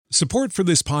Support for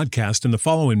this podcast and the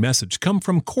following message come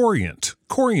from Corient.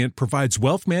 Corient provides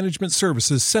wealth management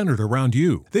services centered around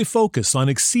you. They focus on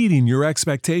exceeding your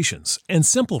expectations and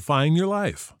simplifying your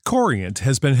life. Corient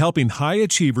has been helping high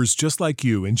achievers just like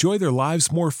you enjoy their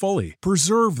lives more fully,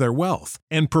 preserve their wealth,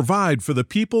 and provide for the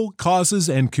people, causes,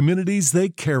 and communities they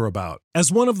care about. As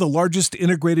one of the largest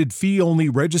integrated fee-only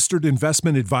registered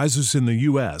investment advisors in the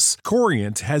U.S.,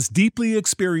 Corient has deeply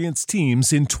experienced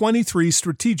teams in 23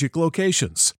 strategic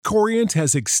locations. Corient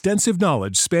has extensive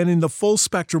knowledge spanning the full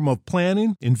spectrum of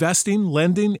planning, investing,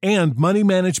 lending, and money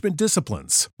management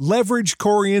disciplines. Leverage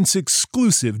Corient's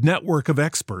exclusive network of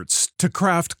experts to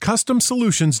craft custom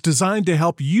solutions designed to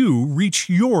help you reach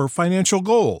your financial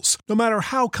goals, no matter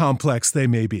how complex they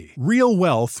may be. Real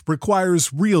wealth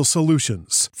requires real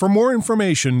solutions. For more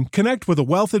information, connect with a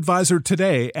wealth advisor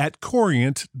today at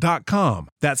Corient.com.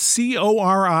 That's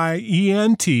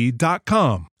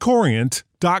Corient.com.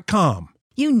 Corient.com.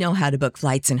 You know how to book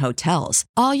flights and hotels.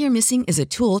 All you're missing is a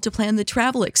tool to plan the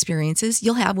travel experiences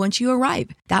you'll have once you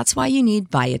arrive. That's why you need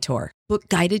Viator. Book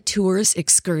guided tours,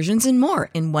 excursions, and more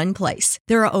in one place.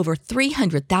 There are over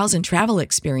 300,000 travel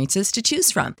experiences to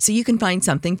choose from, so you can find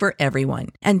something for everyone.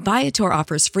 And Viator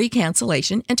offers free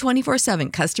cancellation and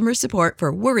 24/7 customer support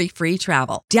for worry-free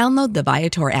travel. Download the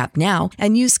Viator app now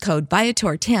and use code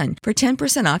Viator10 for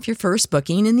 10% off your first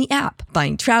booking in the app.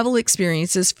 Find travel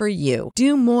experiences for you.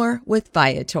 Do more with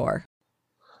Viator.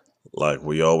 Like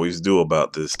we always do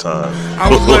about this time.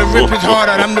 I was gonna rip his heart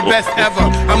out, I'm the best ever.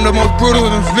 I'm the most brutal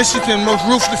and vicious and most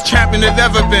ruthless champion there's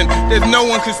ever been. There's no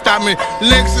one can stop me.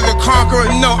 Lynx is a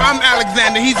conqueror, no, I'm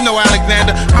Alexander, he's no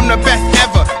Alexander. I'm the best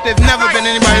ever, there's never been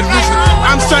anybody as ruthless.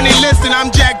 I'm Sonny Liston,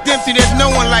 I'm Jack Dempsey, there's no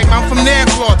one like me. I'm from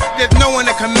Nairclaw, there's no one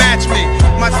that can match me.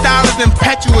 My style is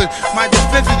impetuous, my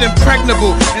defense is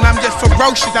impregnable, and I'm just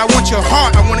ferocious. I want your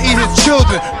heart, I wanna eat his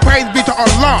children. Praise be to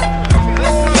Allah.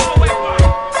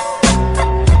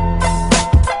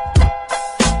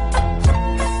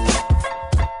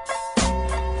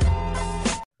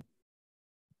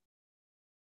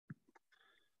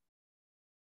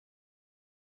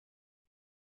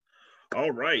 All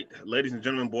right, ladies and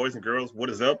gentlemen, boys and girls, what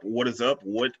is up? What is up?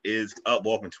 What is up?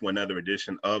 Welcome to another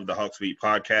edition of the Hawks Beat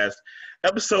Podcast,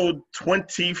 episode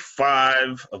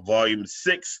 25 of volume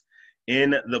 6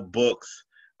 in the books.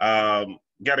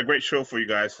 Got a great show for you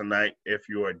guys tonight. If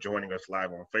you are joining us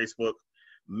live on Facebook,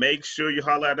 make sure you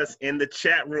holler at us in the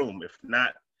chat room. If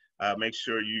not, make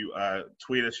sure you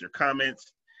tweet us your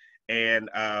comments. And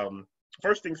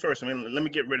first things first, let me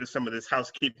get rid of some of this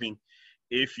housekeeping.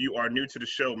 If you are new to the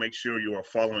show, make sure you are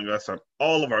following us on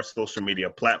all of our social media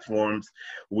platforms.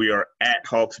 We are at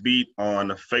Hawks Beat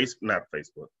on on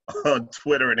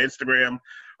Twitter and Instagram.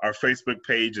 Our Facebook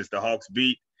page is the Hawks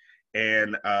Beat,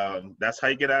 and that's how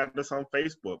you get at us on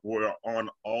Facebook. We're on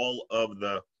all of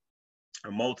the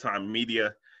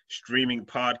multimedia streaming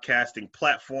podcasting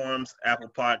platforms: Apple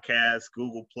Podcasts,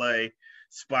 Google Play,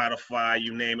 Spotify,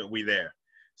 you name it, we there.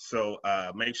 So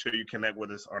make sure you connect with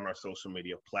us on our social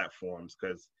media platforms,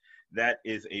 because that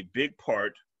is a big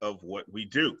part of what we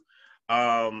do.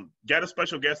 Got a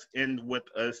special guest in with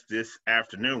us this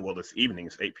afternoon. Well, this evening,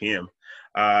 it's 8 p.m.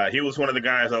 He was one of the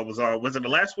guys I was on. Was it the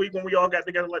last week when we all got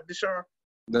together like Deshaun?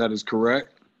 That is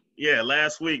correct. Yeah,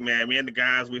 last week, man. Me and the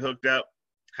guys, we hooked up.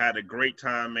 Had a great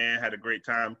time, man. Had a great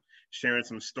time sharing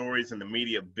some stories in the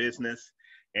media business.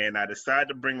 And I decided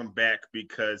to bring him back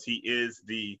because he is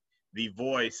the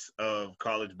voice of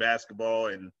college basketball,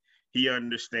 and he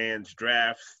understands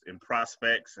drafts and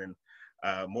prospects and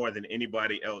more than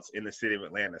anybody else in the city of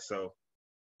Atlanta. So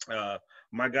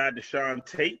my guy, Deshaun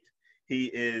Tate, he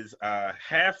is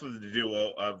half of the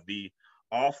duo of the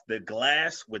Off the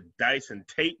Glass with Dyson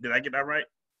Tate. Did I get that right?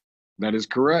 That is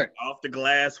correct. Off the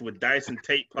Glass with Dyson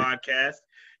Tate podcast.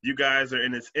 You guys are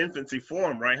in its infancy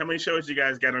form, right? How many shows you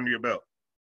guys got under your belt?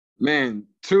 Man,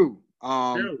 2.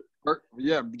 Two.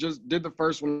 Yeah, just did the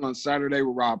first one on Saturday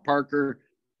with Rob Parker.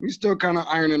 We still kind of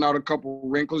ironing out a couple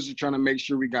wrinkles, just trying to make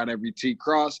sure we got every T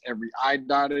crossed, every I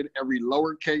dotted, every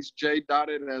lowercase J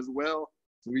dotted as well.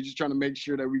 So we just trying to make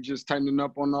sure that we just tightening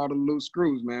up on all the loose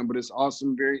screws, man. But it's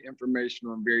awesome, very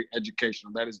informational and very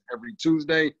educational. That is every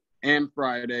Tuesday and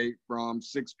Friday from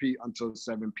 6 p until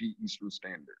 7 p Eastern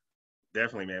Standard.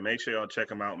 Definitely, man. Make sure y'all check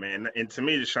them out, man. And to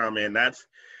me, Deshaun, man,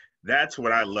 that's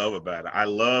what I love about it. I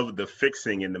love the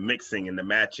fixing and the mixing and the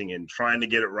matching and trying to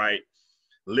get it right,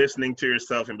 listening to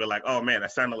yourself and be like, oh, man, I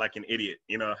sounded like an idiot.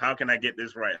 You know, how can I get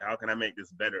this right? How can I make this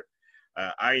better?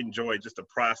 I enjoy just the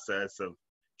process of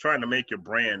trying to make your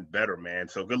brand better, man.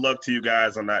 So good luck to you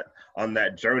guys on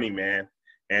that journey, man,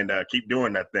 and keep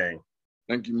doing that thing.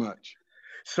 Thank you much.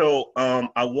 So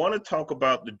I want to talk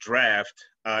about the draft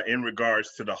in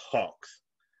regards to the Hawks.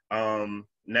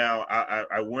 Now,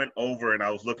 I went over and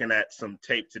I was looking at some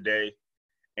tape today,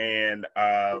 and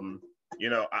I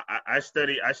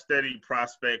study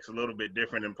prospects a little bit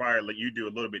different, and probably you do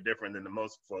a little bit different than the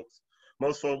most folks.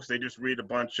 Most folks, they just read a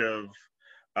bunch of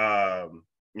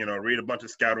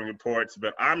scouting reports.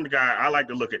 But I'm the guy, I like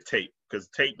to look at tape because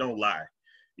tape don't lie.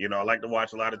 I like to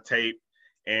watch a lot of tape,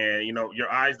 and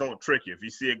your eyes don't trick you. If you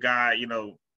see a guy,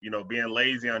 being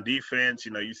lazy on defense,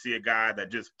 you see a guy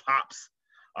that just pops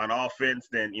on offense,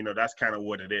 then that's kind of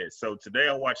what it is. So today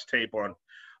I watched tape on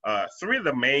three of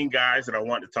the main guys that I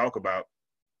want to talk about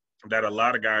that a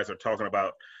lot of guys are talking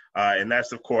about, and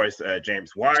that's of course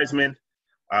James Wiseman,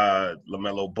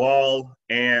 LaMelo Ball,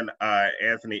 and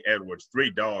Anthony Edwards.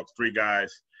 Three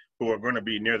guys who are going to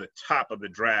be near the top of the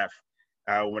draft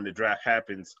when the draft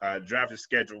happens. Draft is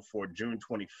scheduled for June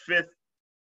 25th.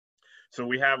 So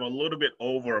we have a little bit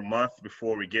over a month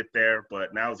before we get there,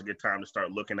 but now is a good time to start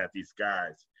looking at these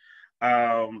guys.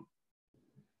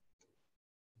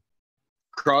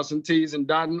 Crossing T's and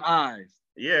dotting I's.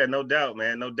 Yeah, no doubt,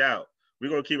 man, no doubt. We're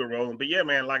going to keep it rolling. But, yeah,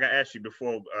 man, like I asked you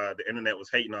before, the internet was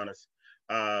hating on us.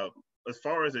 As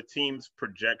far as a team's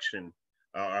projection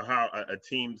or how a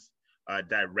team's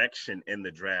direction in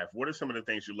the draft, what are some of the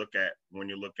things you look at when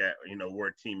you look at, where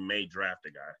a team may draft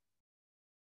a guy?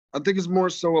 I think it's more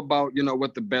so about,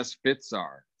 what the best fits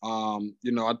are. I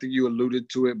think you alluded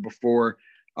to it before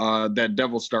that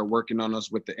devil start working on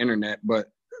us with the internet. But,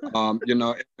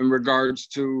 in regards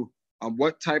to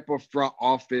what type of front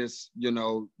office,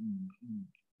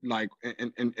 like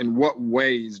in what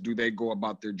ways do they go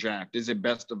about their draft? Is it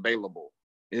best available?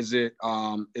 Is it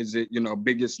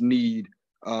biggest need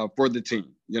for the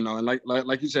team? And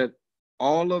like you said,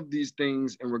 all of these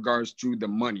things in regards to the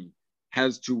money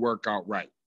has to work out right.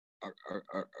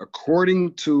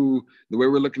 According to the way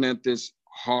we're looking at this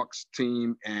Hawks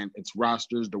team and its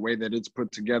rosters, the way that it's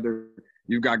put together,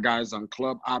 you've got guys on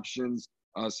club options,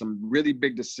 some really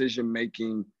big decision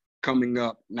making coming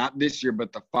up, not this year,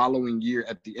 but the following year.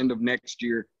 At the end of next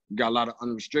year, you got a lot of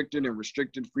unrestricted and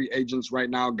restricted free agents right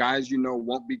now. Guys,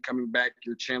 won't be coming back.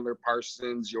 Your Chandler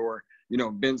Parsons, your,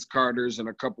 Vince Carters, and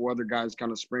a couple other guys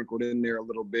kind of sprinkled in there a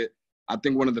little bit. I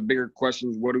think one of the bigger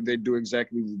questions, what do they do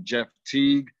exactly with Jeff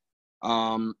Teague?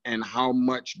 And how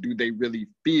much do they really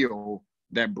feel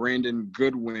that Brandon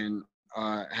Goodwin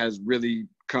has really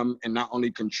come and not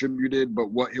only contributed,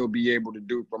 but what he'll be able to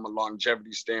do from a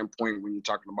longevity standpoint when you're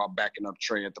talking about backing up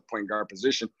Trey at the point guard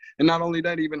position. And not only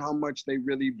that, even how much they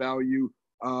really value,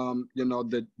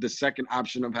 the second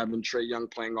option of having Trae Young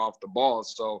playing off the ball.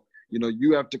 So,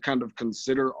 you have to kind of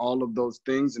consider all of those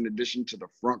things in addition to the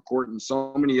front court and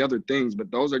so many other things.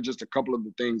 But those are just a couple of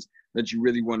the things that you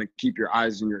really want to keep your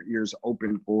eyes and your ears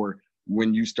open for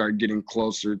when you start getting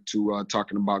closer to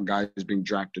talking about guys being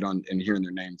drafted on and hearing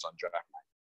their names on draft night.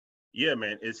 Yeah,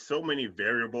 man, it's so many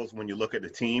variables when you look at the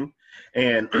team.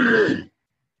 And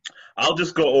I'll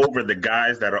just go over the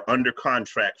guys that are under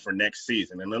contract for next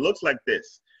season. And it looks like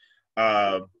this.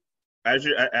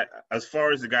 As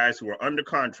far as the guys who are under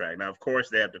contract, now, of course,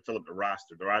 they have to fill up the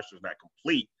roster. The roster is not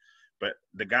complete. But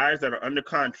the guys that are under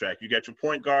contract, you got your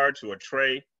point guards who are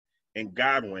Trey and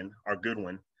Goodwin.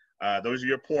 Those are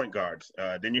your point guards.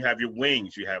 Then you have your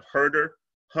wings. You have Herder,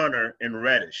 Hunter, and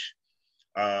Reddish.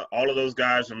 All of those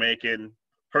guys are making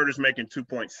 – Herder's making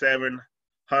 2.7,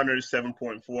 Hunter's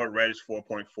 7.4, Reddish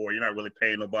 4.4. You're not really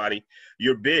paying nobody.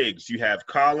 Your bigs, you have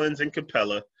Collins and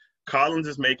Capella. Collins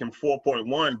is making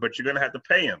 4.1, but you're going to have to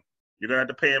pay him. You're going to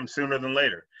have to pay him sooner than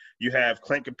later. You have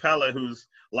Clint Capella, who's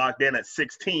locked in at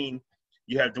 16.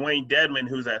 You have Dwayne Dedmon,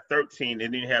 who's at 13,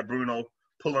 and then you have Bruno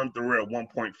pulling through at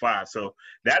 1.5. So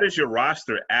that is your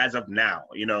roster as of now.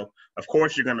 Of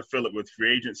course, you're going to fill it with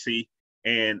free agency.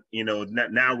 And,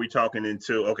 now we're talking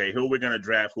into, okay, who are we going to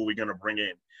draft, who are we going to bring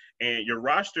in? And your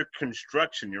roster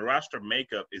construction, your roster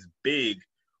makeup is big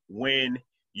when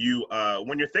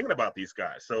you're thinking about these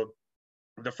guys. So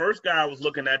the first guy I was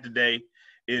looking at today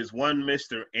is one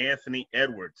Mr. Anthony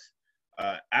Edwards,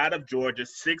 out of Georgia,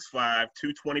 6'5",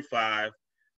 225,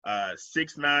 6'9"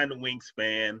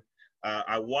 wingspan.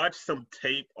 I watched some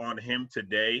tape on him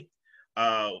today.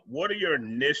 What are your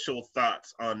initial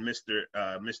thoughts on Mr.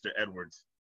 Edwards?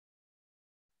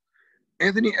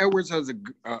 Anthony Edwards has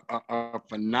a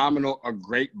phenomenal, a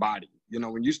great body.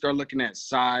 When you start looking at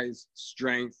size,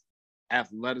 strength,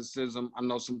 athleticism, I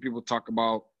know some people talk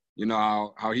about,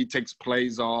 how he takes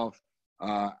plays off.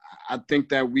 I think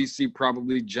that we see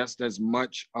probably just as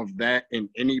much of that in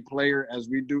any player as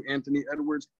we do Anthony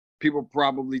Edwards. People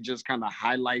probably just kind of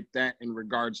highlight that in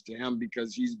regards to him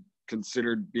because he's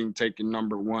considered being taken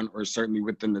number one or certainly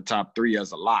within the top 3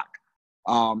 as a lock.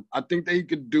 I think that he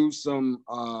could do some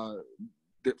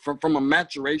from a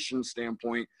maturation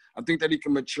standpoint. I think that he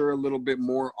can mature a little bit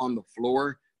more on the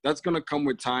floor. That's going to come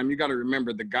with time. You got to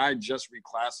remember, the guy just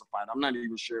reclassified. I'm not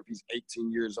even sure if he's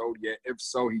 18 years old yet. If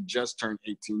so, he just turned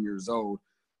 18 years old.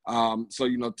 So,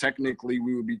 you know, technically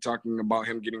we would be talking about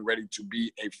him getting ready to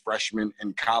be a freshman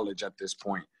in college at this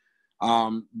point.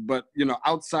 But, you know,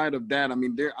 outside of that, I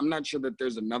mean, I'm not sure that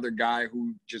there's another guy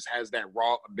who just has that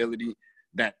raw ability,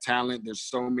 that talent. There's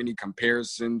so many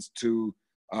comparisons to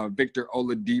Victor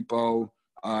Oladipo,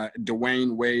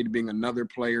 Dwayne Wade being another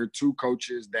player, two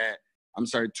players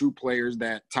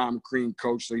that Tom Crean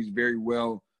coached. So he's very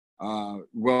well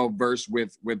versed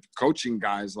with coaching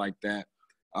guys like that.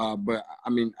 But I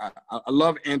mean, I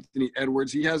love Anthony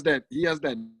Edwards. He has that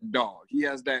dog. He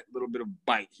has that little bit of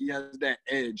bite. He has that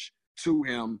edge to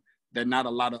him that not a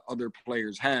lot of other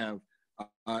players have.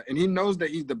 And he knows that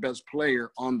he's the best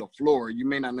player on the floor. You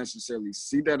may not necessarily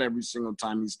see that every single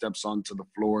time he steps onto the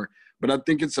floor, but I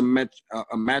think it's a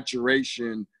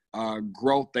maturation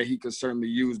growth that he could certainly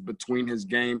use between his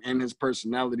game and his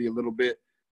personality a little bit.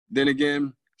 Then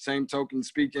again, same token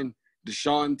speaking,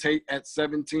 Deshaun Tate at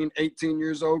 17, 18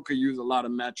 years old could use a lot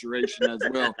of maturation as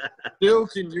well. Still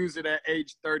can use it at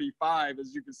age 35.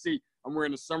 As you can see, I'm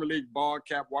wearing a Summer League ball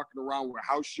cap, walking around with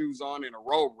house shoes on and a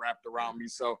robe wrapped around me.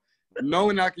 So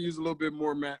knowing I can use a little bit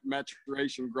more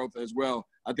maturation growth as well,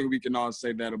 I think we can all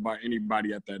say that about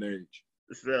anybody at that age.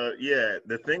 So, yeah,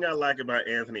 the thing I like about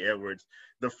Anthony Edwards,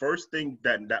 the first thing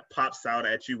that pops out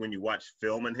at you when you watch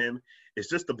film on him is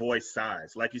just the boy's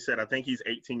size. Like you said, I think he's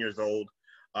 18 years old,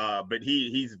 but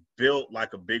he's built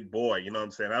like a big boy. You know what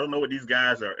I'm saying? I don't know what these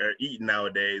guys are eating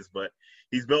nowadays, but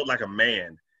he's built like a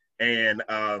man. And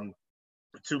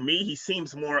to me, he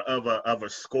seems more of a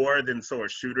scorer than a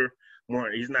shooter.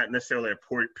 He's not necessarily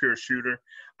a pure shooter.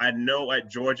 I know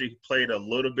at Georgia he played a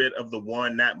little bit of the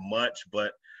one, not much,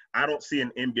 but I don't see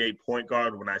an NBA point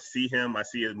guard. When I see him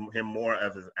more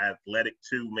of an athletic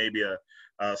 2, maybe a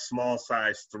small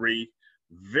size 3.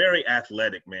 Very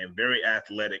athletic, man, very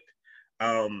athletic.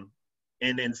 And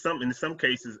in some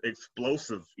cases,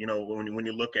 explosive, you know, when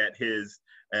you look at his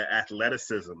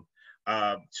athleticism.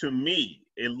 To me,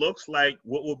 it looks like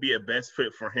what will be a best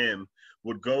fit for him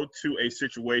would go to a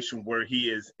situation where he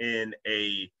is in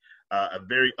a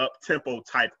very up-tempo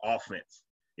type offense.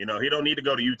 You know, he don't need to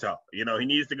go to Utah. You know, he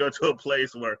needs to go to a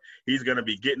place where he's going to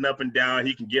be getting up and down.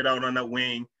 He can get out on that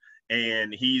wing,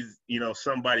 and he's, you know,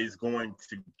 somebody's going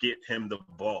to get him the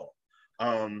ball.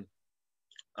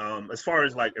 As far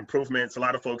as like improvements, a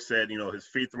lot of folks said, you know, his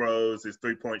free throws, his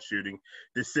 3-point shooting,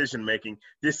 decision making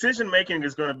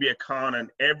is going to be a con on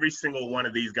every single one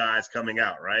of these guys coming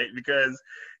out, right? Because,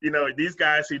 you know, these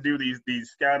guys who do these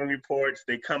scouting reports,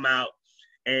 they come out,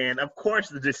 and of course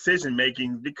the decision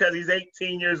making, because he's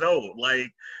 18 years old.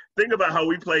 Like, think about how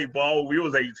we played ball when we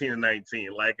was 18 and 19.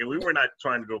 Like, and we were not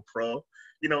trying to go pro.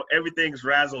 You know, everything's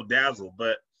razzle dazzle,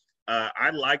 but I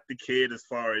like the kid as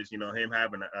far as, you know, him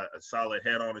having a solid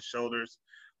head on his shoulders.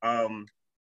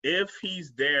 If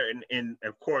he's there, and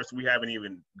of course we haven't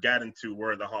even gotten to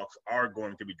where the Hawks are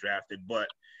going to be drafted, but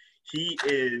he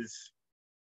is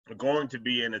going to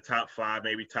be in the top 5,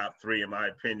 maybe top 3, in my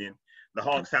opinion. The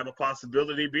Hawks have a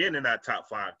possibility of being in that top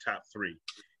 5, top 3.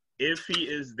 If he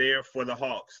is there for the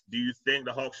Hawks, do you think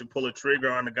the Hawks should pull a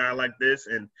trigger on a guy like this?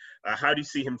 And how do you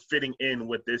see him fitting in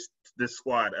with this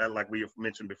squad, like we have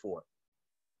mentioned before?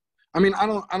 I mean, I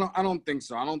don't think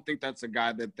so. I don't think that's a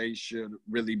guy that they should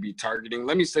really be targeting.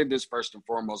 Let me say this first and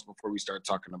foremost before we start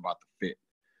talking about the fit.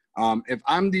 If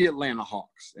I'm the Atlanta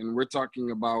Hawks and we're talking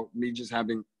about me just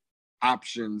having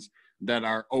options that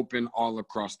are open all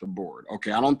across the board,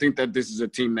 okay, I don't think that this is a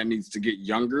team that needs to get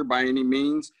younger by any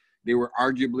means. They were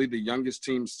arguably the youngest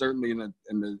team, certainly in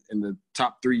the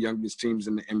top 3 youngest teams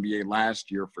in the NBA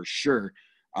last year for sure.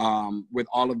 With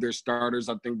all of their starters,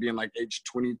 I think being like age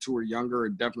 22 or younger, or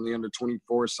definitely under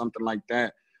 24, something like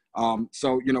that.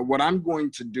 So, you know, what I'm going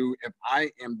to do if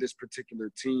I am this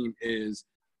particular team is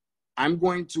I'm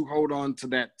going to hold on to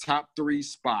that top 3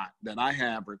 spot that I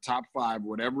have, or top 5,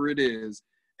 whatever it is,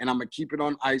 and I'm going to keep it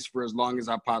on ice for as long as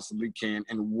I possibly can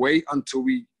and wait until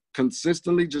we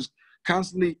constantly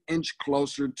constantly inch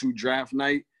closer to draft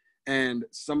night, and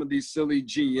some of these silly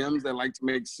GMs that like to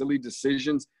make silly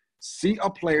decisions see a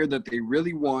player that they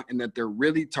really want and that they're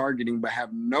really targeting, but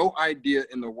have no idea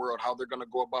in the world how they're going to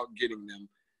go about getting them.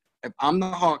 If I'm the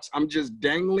Hawks, I'm just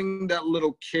dangling that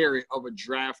little carrot of a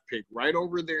draft pick right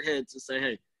over their head to say,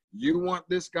 hey, you want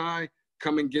this guy?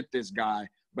 Come and get this guy.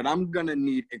 But I'm going to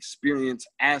need experience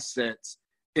assets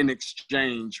in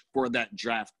exchange for that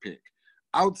draft pick.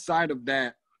 outside of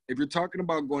that, if you're talking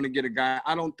about going to get a guy,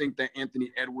 I don't think that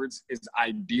Anthony Edwards is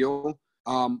ideal,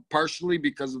 partially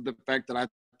because of the fact that I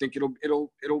think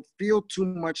it'll feel too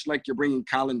much like you're bringing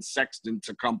Colin Sexton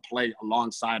to come play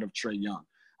alongside of Trae Young.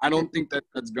 I don't think that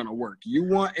that's going to work. You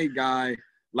want a guy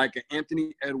like an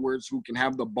Anthony Edwards who can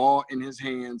have the ball in his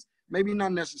hands, maybe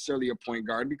not necessarily a point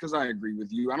guard, because I agree with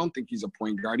you. I don't think he's a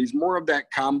point guard. He's more of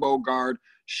that combo guard,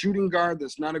 shooting guard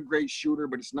that's not a great shooter,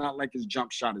 but it's not like his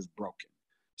jump shot is broken.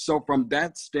 So from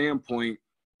that standpoint,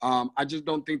 I just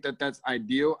don't think that that's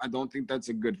ideal. I don't think that's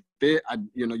a good fit.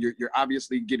 You're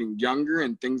obviously getting younger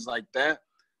and things like that.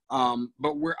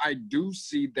 But where I do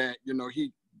see that,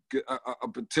 a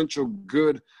potential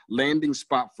good landing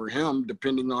spot for him,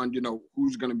 depending on,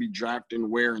 who's going to be drafting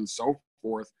where and so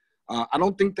forth. I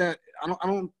don't think that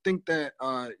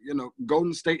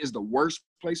Golden State is the worst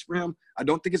place for him. I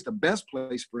don't think it's the best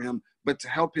place for him, but to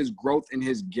help his growth in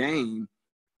his game,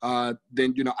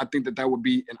 then, I think that would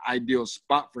be an ideal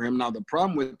spot for him. Now, the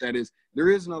problem with that is there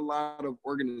isn't a lot of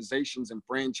organizations and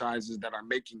franchises that are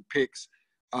making picks,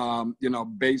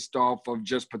 based off of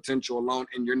just potential alone,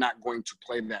 and you're not going to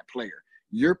play that player.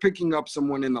 You're picking up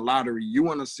someone in the lottery. You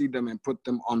want to see them and put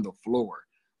them on the floor.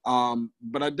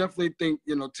 But I definitely think,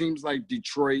 teams like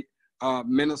Detroit,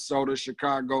 Minnesota,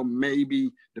 Chicago, maybe,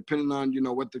 depending on,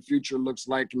 what the future looks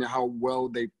like and how well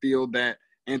they feel that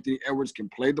Anthony Edwards can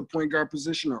play the point guard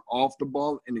position or off the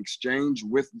ball in exchange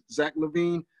with Zach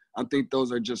LaVine. I think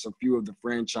those are just a few of the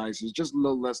franchises, just a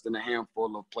little less than a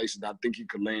handful of places that I think he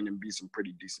could land and be some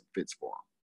pretty decent fits for him.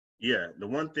 Yeah, the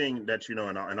one thing that,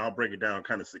 and I'll break it down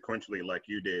kind of sequentially like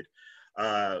you did.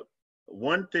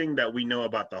 One thing that we know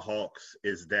about the Hawks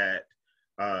is that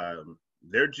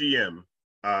their GM,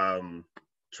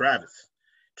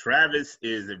 Travis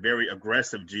is a very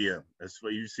aggressive GM. That's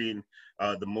what you've seen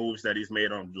the moves that he's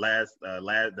made on the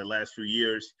last few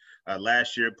years.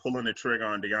 Last year, pulling the trigger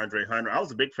on DeAndre Hunter. I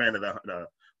was a big fan of the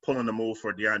pulling the move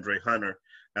for DeAndre Hunter.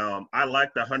 I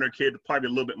like the Hunter kid probably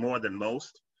a little bit more than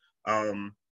most.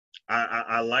 I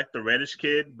like the Reddish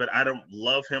kid, but I don't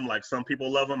love him like some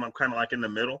people love him. I'm kind of like in the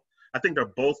middle. I think they're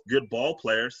both good ball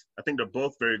players. I think they're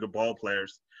both very good ball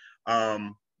players.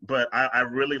 But I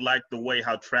really like the way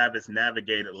how Travis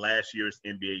navigated last year's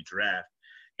NBA draft.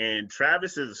 And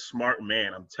Travis is a smart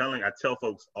man. I tell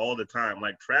folks all the time,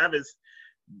 like Travis,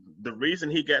 the reason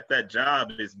he got that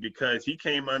job is because he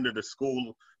came under the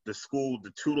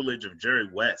tutelage of Jerry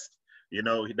West.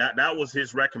 That was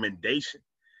his recommendation.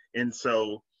 And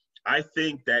so I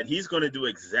think that he's going to do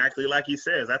exactly like he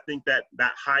says. I think that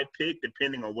high pick,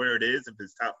 depending on where it is, if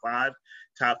it's top 5,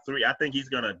 top 3, I think he's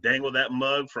going to dangle that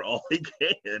mug for all he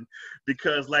can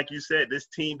because, like you said, this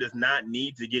team does not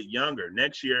need to get younger.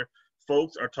 Next year,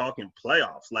 folks are talking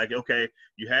playoffs. Like, okay,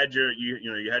 you had your 2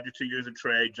 years of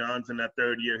Trae. John's in that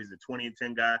third year. He's a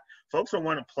 20-10 guy. Folks are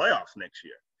wanting playoffs next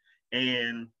year.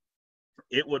 And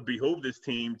it would behoove this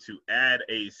team to add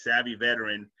a savvy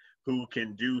veteran who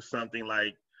can do something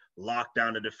like lock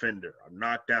down a defender, or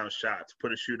knock down shots,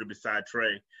 put a shooter beside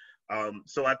Trae.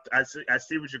 So I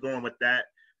see what you're going with that.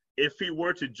 If he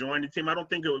were to join the team, I don't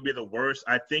think it would be the worst.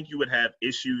 I think you would have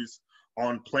issues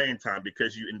on playing time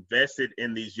because you invested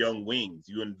in these young wings.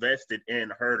 You invested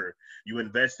in Herter. You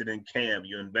invested in Cam.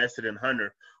 You invested in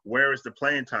Hunter. Where is the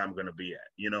playing time going to be at?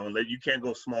 You can't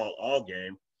go small all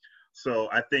game. So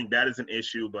I think that is an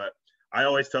issue, but I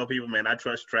always tell people, man, I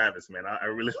trust Travis, man. I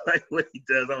really like what he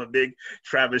does. I'm a big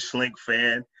Travis Schlenk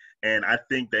fan, and I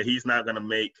think that he's not going to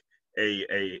make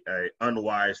a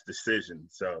unwise decision.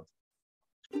 So.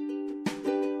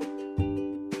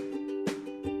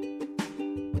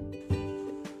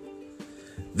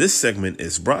 This segment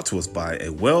is brought to us by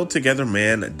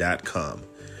awelltogetherman.com.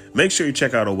 Make sure you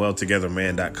check out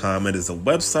awelltogetherman.com. It is a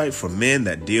website for men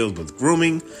that deals with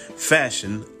grooming,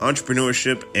 fashion,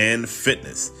 entrepreneurship, and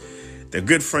fitness. They're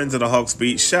good friends of the Hawks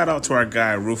Beat. Shout out to our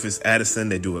guy, Rufus Addison.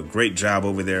 They do a great job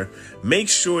over there. Make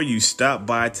sure you stop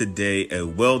by today at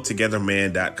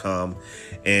welltogetherman.com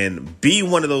and be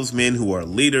one of those men who are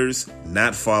leaders,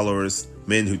 not followers,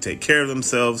 men who take care of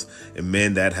themselves, and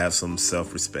men that have some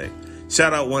self-respect.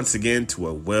 Shout out once again to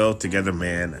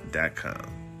welltogetherman.com.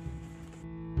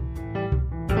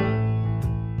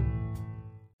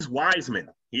 Wiseman.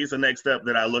 He's the next up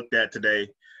that I looked at today.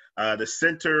 The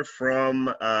center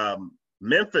from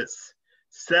Memphis,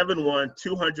 7'1",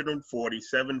 240,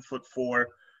 7'4.5"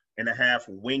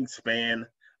 wingspan.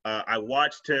 I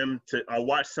watched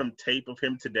some tape of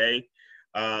him today.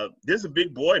 This is a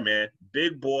big boy, man.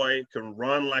 Big boy, can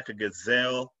run like a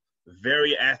gazelle,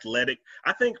 very athletic.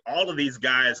 I think all of these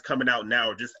guys coming out now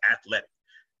are just athletic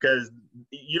because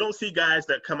you don't see guys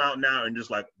that come out now and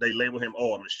just like they label him,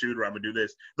 oh, I'm a shooter, I'm gonna do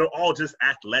this. They're all just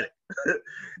athletic.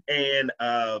 And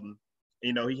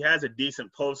you know, he has a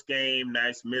decent post game,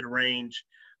 nice mid range,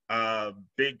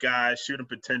 big guy, shooting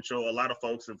potential. A lot of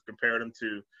folks have compared him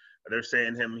to. They're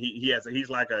saying he's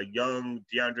like a young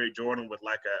DeAndre Jordan with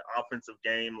like an offensive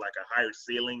game, like a higher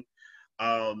ceiling.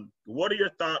 What are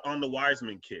your thoughts on the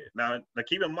Wiseman kid? Now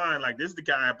keep in mind, like, this is the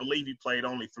guy, I believe he played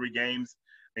only 3 games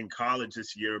in college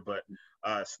this year, but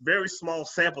very small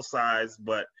sample size,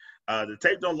 but the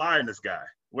tape don't lie in this guy.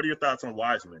 What are your thoughts on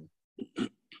Wiseman?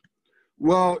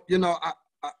 Well, you know,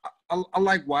 I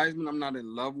like Wiseman. I'm not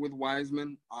in love with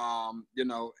Wiseman. You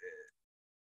know,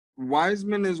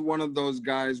 Wiseman is one of those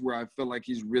guys where I feel like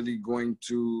he's really going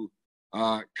to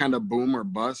kind of boom or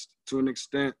bust to an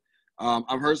extent.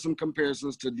 I've heard some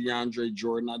comparisons to DeAndre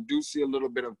Jordan. I do see a little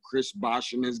bit of Chris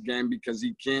Bosh in his game because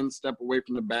he can step away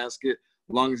from the basket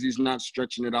as long as he's not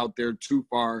stretching it out there too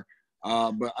far.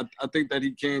 But I think that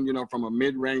he can, you know, from a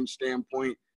mid-range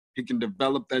standpoint, he can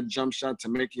develop that jump shot to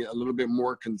make it a little bit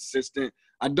more consistent.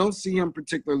 I don't see him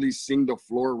particularly seeing the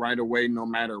floor right away no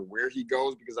matter where he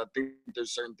goes, because I think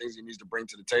there's certain things he needs to bring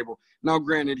to the table. Now,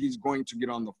 granted, he's going to get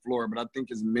on the floor, but I think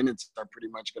his minutes are pretty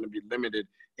much going to be limited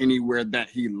anywhere that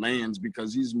he lands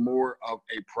because he's more of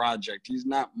a project. He's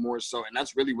not more so, and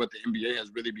that's really what the NBA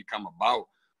has really become about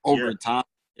over time,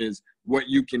 is what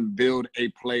you can build a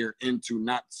player into,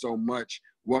 not so much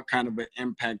what kind of an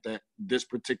impact that this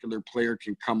particular player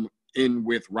can come in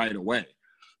with right away.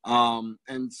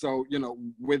 And so, you know,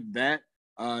 with that,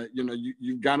 you know,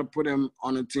 you've got to put him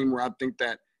on a team where I think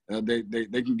that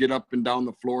they can get up and down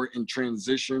the floor in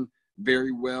transition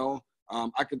very well.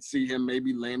 I could see him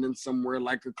maybe landing somewhere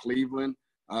like a Cleveland.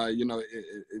 You know,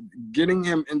 getting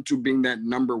him into being that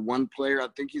number 1 player, I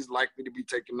think he's likely to be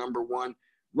taking number 1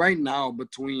 right now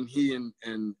between he and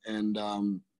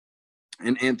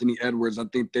Anthony Edwards. I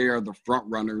think they are the front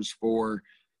runners for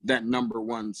that number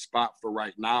 1 spot for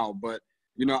right now. But,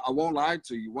 you know, I won't lie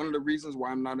to you. One of the reasons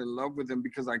why I'm not in love with him,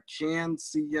 because I can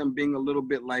see him being a little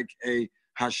bit like a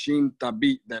Hashim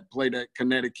Thabit that played at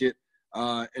Connecticut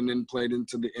and then played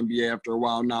into the NBA after a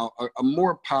while. Now, a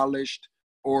more polished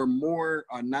or more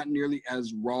not nearly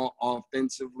as raw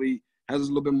offensively, has a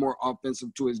little bit more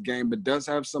offensive to his game, but does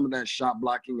have some of that shot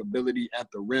blocking ability at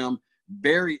the rim.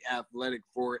 Very athletic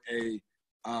for a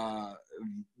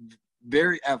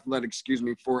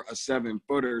for a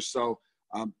 7-footer. So,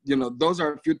 you know, those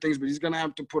are a few things, but he's going to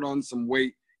have to put on some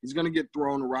weight. He's going to get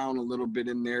thrown around a little bit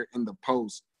in there in the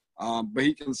post. But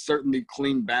he can certainly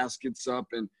clean baskets up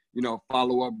and, you know,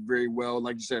 follow up very well.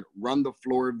 Like you said, run the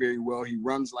floor very well. He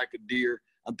runs like a deer.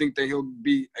 I think that he'll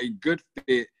be a good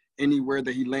fit anywhere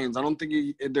that he lands. I don't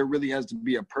think there really has to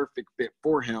be a perfect fit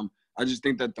for him. I just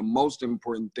think that the most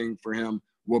important thing for him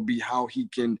will be how he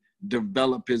can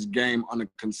develop his game on a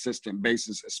consistent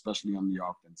basis, especially on the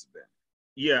offensive end.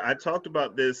 Yeah, I talked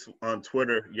about this on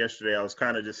Twitter yesterday. I was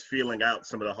kind of just feeling out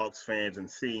some of the Hawks fans and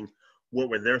seeing what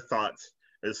were their thoughts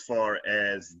as far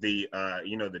as the,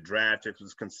 you know, the draft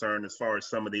was concerned, as far as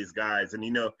some of these guys. And,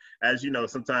 you know, as you know,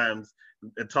 sometimes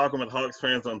talking with Hawks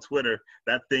fans on Twitter,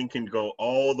 that thing can go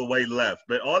all the way left.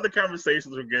 But all the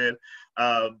conversations were good.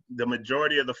 The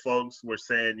majority of the folks were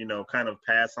saying, you know, kind of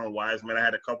pass on Wiseman. I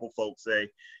had a couple folks say,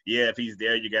 yeah, if he's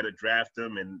there, you got to draft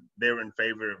him. And they were in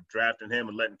favor of drafting him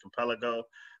and letting Capella go.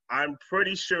 I'm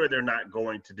pretty sure they're not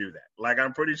going to do that. Like,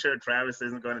 I'm pretty sure Travis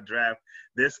isn't going to draft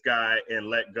this guy and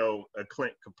let go of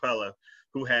Clint Capella,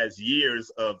 who has years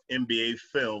of NBA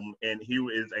film, and he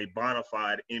is a bona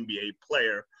fide NBA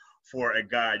player for a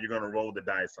guy you're going to roll the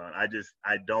dice on.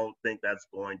 I don't think that's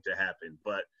going to happen.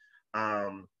 But I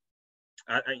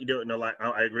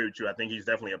agree with you. I think he's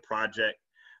definitely a project.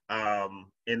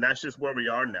 And that's just where we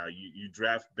are now. You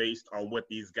draft based on what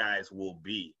these guys will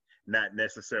be, not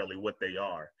necessarily what they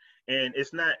are. And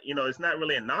it's not, you know, it's not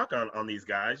really a knock on these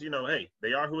guys. You know, hey,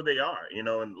 they are who they are, you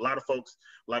know, and a lot of folks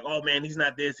like, oh man, he's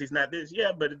not this.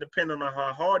 Yeah, but it depends on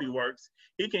how hard he works.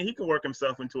 He can work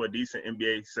himself into a decent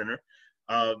NBA center.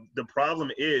 The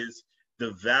problem is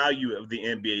the value of the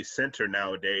NBA center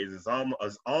nowadays is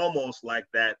almost like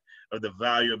that of the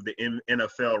value of the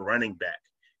NFL running back.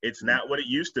 It's not what it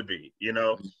used to be, you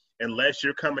know, unless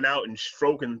you're coming out and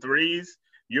stroking threes.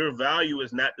 Your value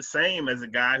is not the same as a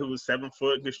guy who was 7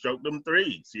 foot and could stroke them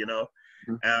threes, you know.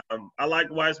 I like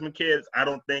Wiseman kids. I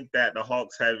don't think that the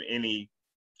Hawks have any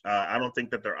I don't think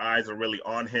that their eyes are really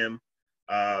on him.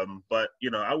 But,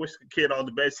 you know, I wish the kid all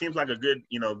the best. Seems like a good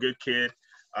kid.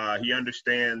 He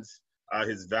understands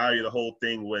his value, the whole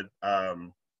thing with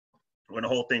when the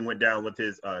whole thing went down with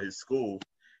his school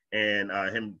and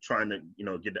him trying to, you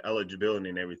know, get the eligibility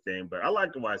and everything. But I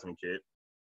like the Wiseman kid.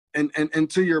 And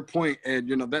to your point, Ed,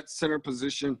 you know, that center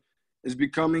position is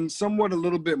becoming somewhat a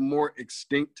little bit more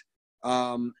extinct.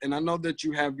 And I know that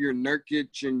you have your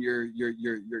Nurkic and your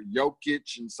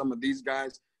Jokic and some of these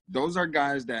guys. Those are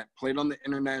guys that played on the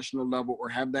international level or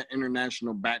have that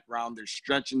international background. They're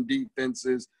stretching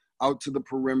defenses out to the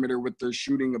perimeter with their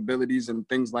shooting abilities and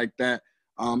things like that.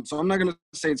 So I'm not going to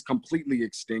say it's completely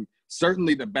extinct.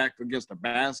 Certainly the back against the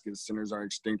basket centers are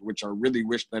extinct, which I really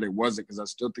wish that it wasn't, because I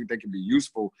still think they can be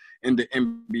useful in the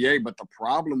NBA. But the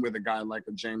problem with a guy like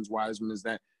a James Wiseman is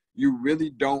that you really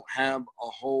don't have a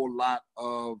whole lot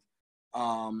of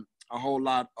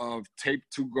tape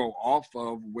to go off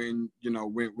of when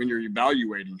you're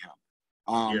evaluating him.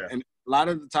 And a lot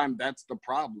of the time that's the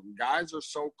problem. Guys are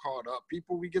so caught up.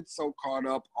 We get so caught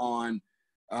up on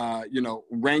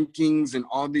rankings and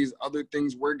all these other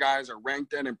things where guys are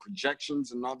ranked at and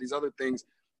projections and all these other things,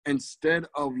 instead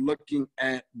of looking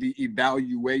at the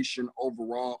evaluation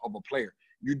overall of a player.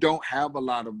 You don't have a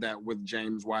lot of that with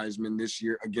James Wiseman this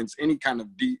year against any kind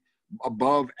of deep,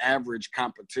 above average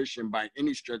competition by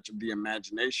any stretch of the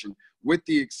imagination, with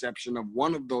the exception of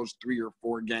one of those 3 or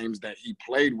 4 games that he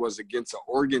played was against an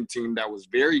Oregon team that was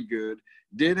very good,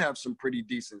 did have some pretty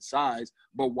decent size,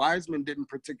 but Wiseman didn't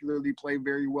particularly play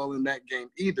very well in that game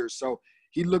either. So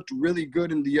he looked really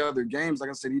good in the other games. Like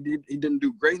I said, he didn't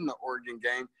do great in the Oregon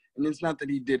game. And it's not that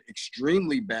he did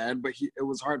extremely bad, but it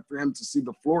was hard for him to see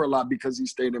the floor a lot because he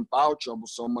stayed in foul trouble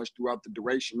so much throughout the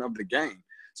duration of the game.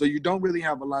 So you don't really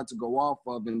have a lot to go off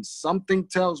of. And something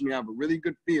tells me, I have a really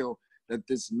good feel that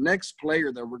this next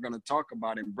player that we're going to talk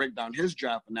about and break down his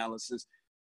draft analysis,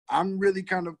 I'm really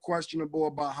kind of questionable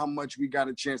about how much we got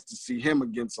a chance to see him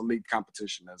against elite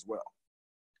competition as well.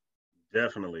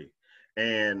 Definitely.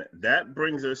 And that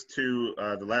brings us to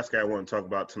the last guy I want to talk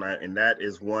about tonight, and that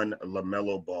is one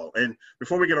LaMelo Ball. And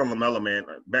before we get on LaMelo, man,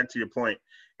 back to your point,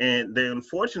 and the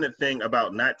unfortunate thing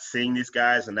about not seeing these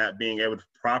guys and not being able to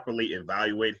properly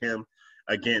evaluate him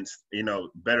against,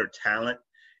 better talent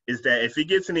is that if he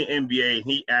gets in the NBA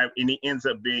and he ends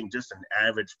up being just an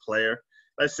average player,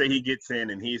 let's say he gets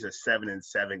in and he's a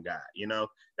 7-7 guy,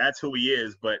 that's who he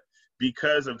is. But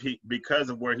because of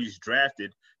where he's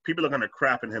drafted, people are going to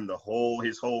crap on him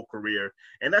his whole career,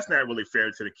 and that's not really fair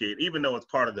to the kid. Even though it's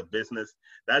part of the business,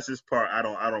 that's just part I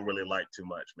don't really like too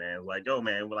much, man. Like, oh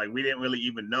man, we didn't really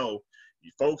even know.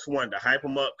 Folks wanted to hype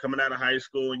him up coming out of high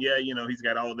school, and he's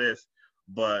got all this,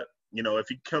 but if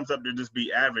he comes up to just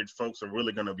be average, folks are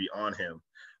really going to be on him.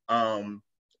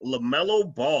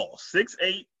 LaMelo Ball,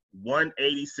 6'8",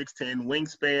 180, 6'10",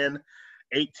 wingspan,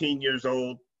 18 years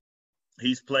old.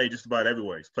 He's played just about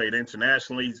everywhere. He's played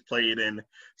internationally. He's played in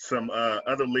some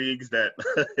other leagues that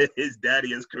his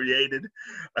daddy has created.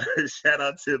 Shout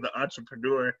out to the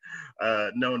entrepreneur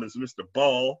known as Mr.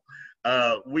 Ball.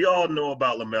 We all know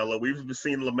about LaMelo. We've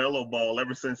seen LaMelo Ball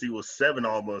ever since he was 7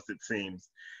 almost, it seems.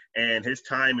 And his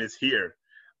time is here.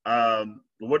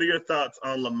 What are your thoughts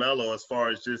on LaMelo as far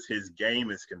as just his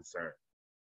game is concerned?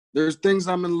 There's things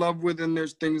I'm in love with and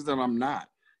there's things that I'm not.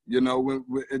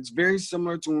 It's very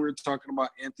similar to when we were talking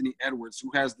about Anthony Edwards,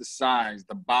 who has the size,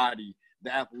 the body,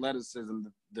 the athleticism,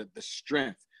 the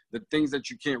strength, the things that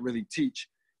you can't really teach.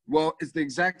 Well, it's the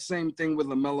exact same thing with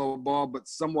LaMelo Ball, but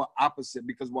somewhat opposite,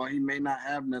 because while he may not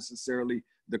have necessarily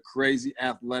the crazy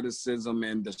athleticism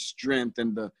and the strength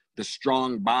and the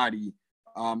strong body,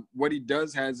 what he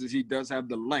does have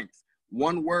the length.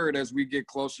 One word as we get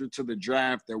closer to the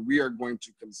draft that we are going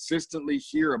to consistently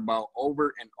hear about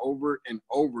over and over and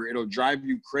over. It'll drive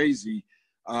you crazy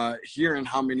hearing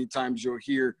how many times you'll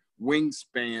hear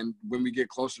wingspan when we get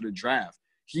closer to draft.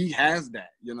 He has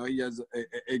that. He has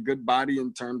a good body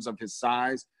in terms of his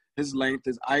size, his length.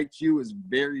 His IQ is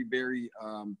very, very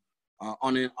on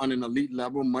an elite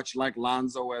level, much like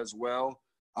Lonzo as well.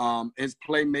 His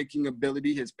playmaking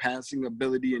ability, his passing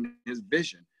ability, and his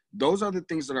vision. Those are the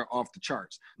things that are off the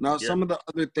charts. Now, some of the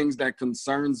other things that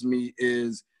concerns me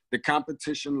is the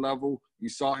competition level. You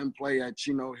saw him play at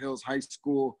Chino Hills High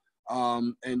School,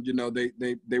 and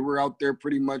they were out there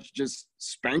pretty much just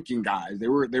spanking guys. They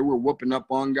were whooping up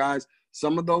on guys.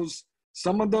 Some of those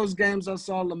games I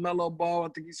saw LaMelo Ball, I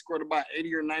think he scored about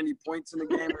 80 or 90 points in the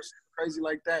game or something crazy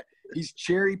like that. He's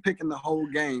cherry picking the whole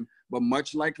game, but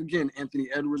much like again Anthony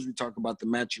Edwards, we talk about the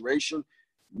maturation.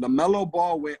 LaMelo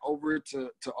Ball went over to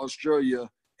Australia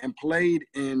and played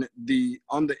on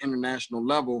the international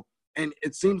level, and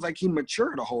it seems like he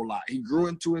matured a whole lot. He grew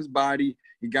into his body.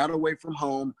 He got away from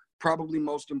home, probably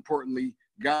most importantly,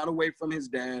 got away from his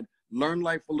dad, learned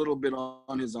life a little bit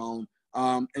on his own,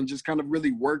 and just kind of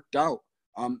really worked out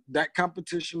That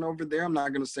competition over there, I'm not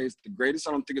going to say it's the greatest.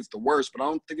 I don't think it's the worst, but I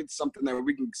don't think it's something that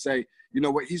we can say, you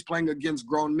know what, he's playing against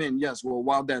grown men. Yes, well,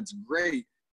 while that's great,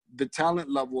 the talent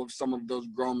level of some of those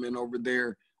grown men over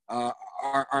there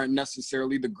aren't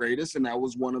necessarily the greatest. And that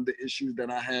was one of the issues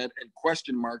that I had, and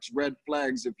question marks, red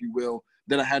flags, if you will,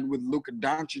 that I had with Luka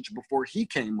Doncic before he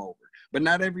came over. But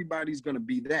not everybody's going to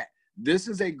be that. This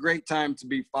is a great time to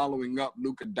be following up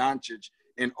Luka Doncic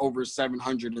in over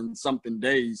 700 and something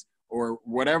days, or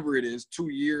whatever it is, 2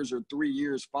 years or 3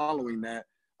 years following that,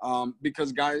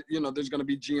 because guys, you know, there's going to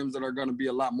be GMs that are going to be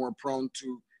a lot more prone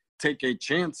to take a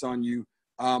chance on you.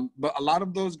 But a lot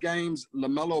of those games,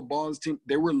 LaMelo Ball's team,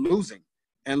 they were losing,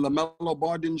 and LaMelo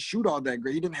Ball didn't shoot all that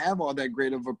great. He didn't have all that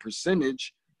great of a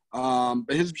percentage, but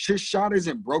his shot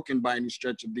isn't broken by any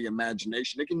stretch of the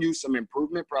imagination. It can use some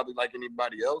improvement, probably like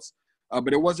anybody else,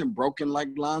 but it wasn't broken like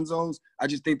Lonzo's. I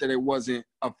just think that it wasn't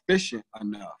efficient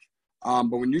enough.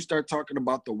 But when you start talking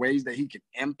about the ways that he can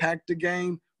impact the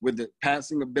game with the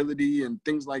passing ability and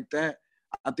things like that,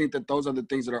 I think that those are the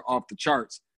things that are off the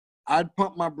charts. I'd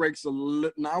pump my brakes a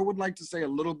little. Now, I would like to say a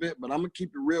little bit, but I'm going to keep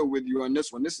it real with you on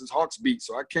this one. This is Hawks Beat,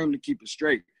 so I came to keep it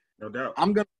straight. No doubt.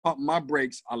 I'm going to pump my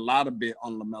brakes a lot of bit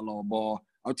on LaMelo Ball.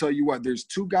 I'll tell you what, there's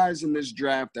two guys in this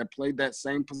draft that played that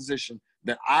same position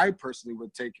that I personally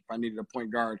would take if I needed a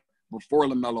point guard before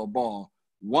LaMelo Ball.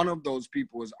 One of those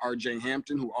people is R.J.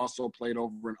 Hampton, who also played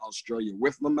over in Australia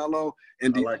with LaMelo.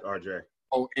 And I like R.J.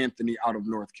 Cole Anthony out of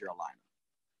North Carolina.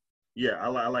 Yeah, I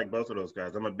like both of those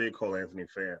guys. I'm a big Cole Anthony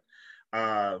fan.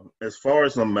 As far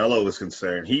as LaMelo is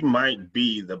concerned, he might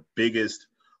be the biggest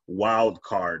wild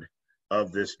card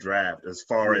of this draft as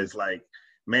far as, like,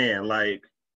 man, like,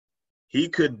 he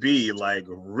could be, like,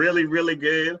 really, really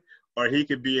good, or he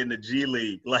could be in the G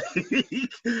League. Like,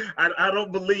 I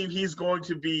don't believe he's going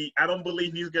to be – I don't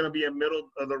believe he's going to be a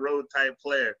middle-of-the-road type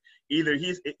player. Either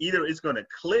it's going to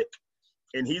click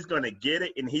and he's going to get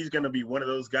it, and he's going to be one of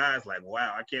those guys like,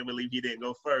 wow, I can't believe he didn't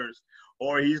go first.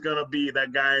 Or he's going to be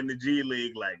that guy in the G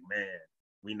League like, man,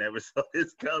 we never saw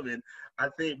this coming. I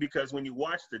think because when you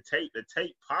watch the tape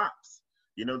pops.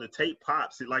 You know, the tape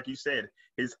pops. Like you said,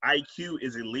 his IQ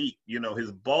is elite. You know,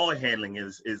 his ball handling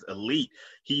is elite.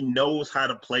 He knows how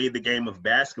to play the game of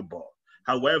basketball.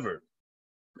 However,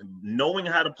 knowing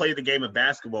how to play the game of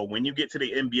basketball when you get to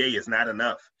the NBA is not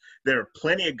enough. There are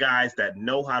plenty of guys that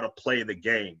know how to play the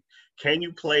game. Can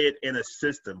you play it in a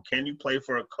system? Can you play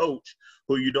for a coach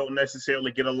who you don't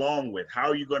necessarily get along with? How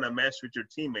are you going to mesh with your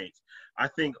teammates? I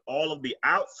think all of the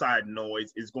outside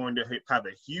noise is going to have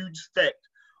a huge effect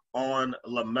on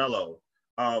LaMelo.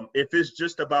 If it's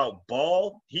just about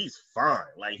ball, he's fine.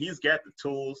 Like, he's got the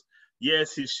tools.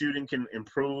 Yes, his shooting can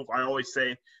improve. I always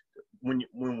say when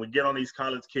we get on these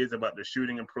college kids about their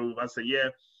shooting improve, I say, yeah,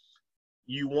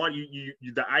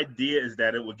 the idea is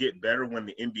that it will get better when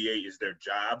the NBA is their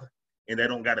job and they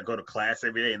don't got to go to class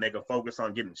every day and they can focus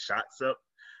on getting shots up,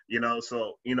 you know?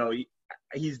 So, you know,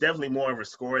 he's definitely more of a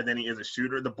scorer than he is a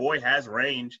shooter. The boy has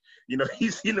range. You know,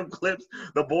 he's seen them clips.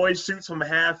 The boy shoots from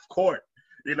half court.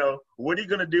 You know, what are you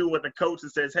going to do with the coach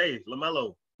that says, hey,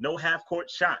 LaMelo, no half court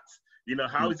shots? You know,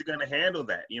 how is he going to handle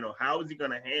that? You know, how is he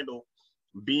going to handle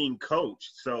being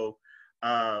coached? So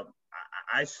I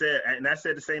said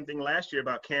the same thing last year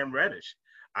about Cam Reddish.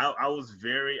 I was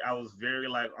very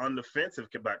like on the fence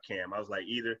about Cam. I was like,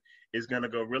 either it's going to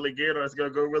go really good or it's going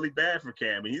to go really bad for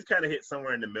Cam. And he's kind of hit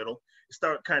somewhere in the middle. It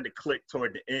started kind of click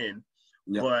toward the end.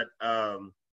 Yep. But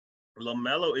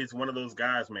LaMelo is one of those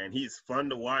guys, man. He's fun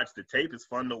to watch. The tape is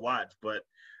fun to watch, but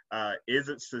is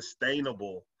it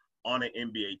sustainable on an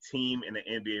NBA team and an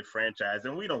NBA franchise?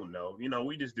 And we don't know. You know,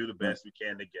 we just do the best we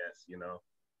can to guess, you know.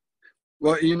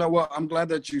 Well, you know what? I'm glad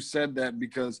that you said that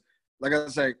because, like I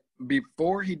say,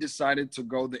 before he decided to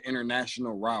go the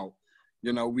international route,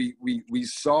 you know, we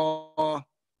saw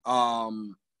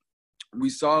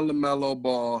LaMelo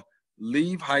Ball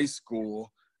leave high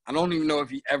school. I don't even know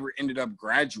if he ever ended up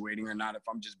graduating or not, if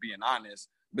I'm just being honest.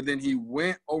 But then he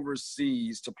went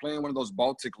overseas to play in one of those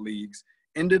Baltic leagues,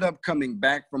 ended up coming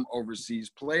back from overseas,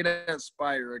 played at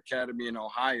Spire Academy in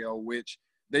Ohio, which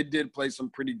they did play some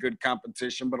pretty good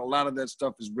competition, but a lot of that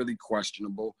stuff is really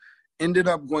questionable. Ended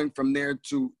up going from there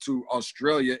to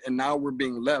Australia, and now we're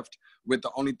being left with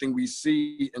the only thing we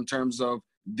see in terms of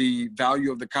the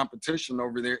value of the competition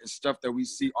over there is stuff that we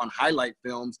see on highlight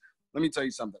films. Let me tell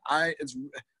you something. I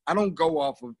don't go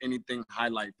off of anything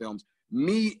highlight films.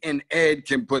 Me and Ed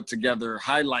can put together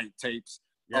highlight tapes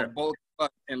of both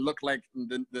and look like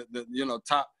the you know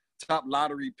top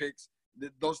lottery picks.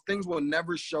 Those things will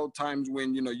never show times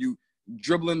when, you know, you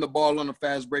dribbling the ball on a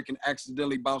fast break and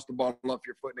accidentally bounce the ball off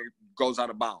your foot and it goes out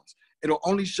of bounds. it'll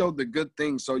only show the good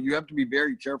things. So you have to be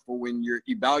very careful when you're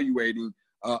evaluating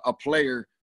a player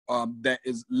that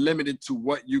is limited to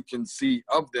what you can see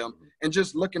of them, and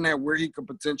just looking at where he could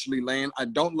potentially land. I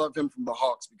don't love him from the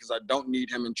Hawks because I don't need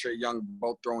him and Trae Young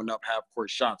both throwing up half-court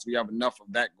shots. We have enough of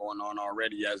that going on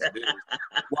already as it is.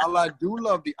 While I do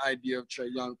love the idea of Trae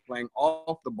Young playing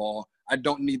off the ball, I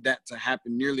don't need that to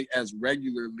happen nearly as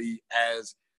regularly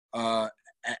as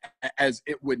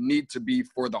it would need to be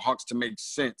for the Hawks to make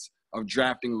sense of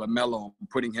drafting LaMelo and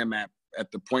putting him at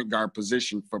the point guard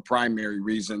position for primary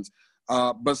reasons.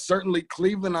 But certainly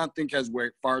Cleveland, I think, has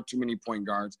far too many point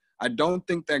guards. I don't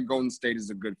think that Golden State is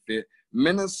a good fit.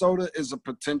 Minnesota is a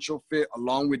potential fit,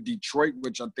 along with Detroit,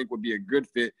 which I think would be a good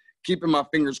fit. Keeping my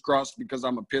fingers crossed because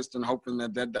I'm a Piston, hoping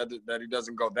that he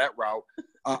doesn't go that route.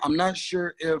 I'm not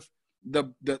sure if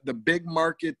the big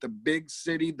market, the big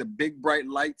city, the big bright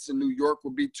lights in New York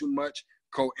will be too much.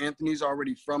 Cole Anthony's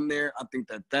already from there. I think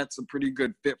that's a pretty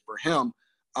good fit for him.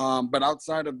 But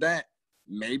outside of that,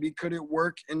 maybe could it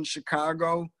work in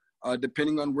Chicago,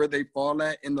 depending on where they fall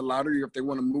at in the lottery, or if they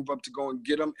want to move up to go and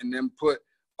get him and then put,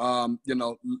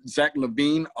 Zach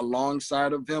LaVine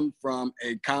alongside of him from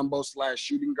a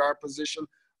combo/shooting guard position.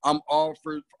 I'm all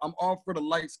for the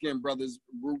light-skinned brothers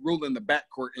ruling the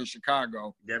backcourt in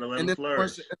Chicago. Get a little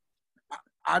flourish.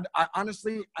 I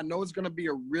honestly, I know it's going to be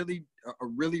a really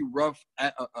rough,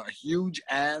 a huge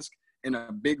ask and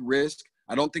a big risk.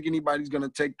 I don't think anybody's going to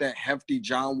take that hefty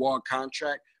John Wall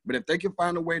contract. But if they can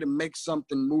find a way to make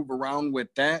something move around with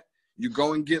that, you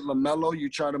go and get LaMelo, you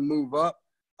try to move up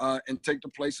and take the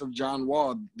place of John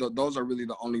Wall. Those are really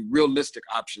the only realistic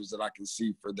options that I can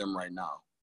see for them right now.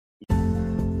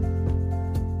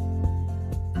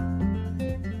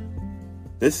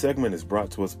 This segment is brought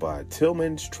to us by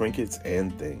Tillman's Trinkets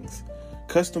and Things.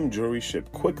 Custom jewelry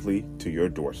shipped quickly to your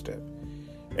doorstep.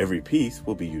 Every piece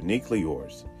will be uniquely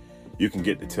yours. You can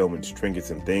get the Tillman's Trinkets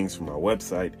and Things from our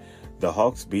website,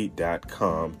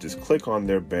 thehawksbeat.com. Just click on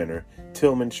their banner,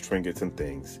 Tillman's Trinkets and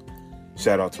Things.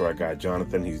 Shout out to our guy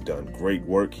Jonathan. He's done great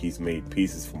work. He's made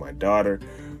pieces for my daughter,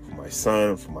 for my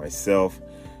son, for myself.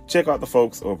 Check out the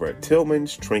folks over at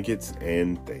Tillman's Trinkets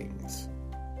and Things.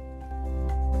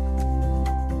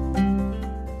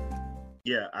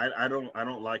 Yeah, I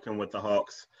don't like him with the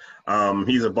Hawks.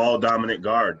 He's a ball dominant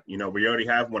guard. We already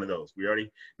have one of those.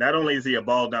 Not only is he a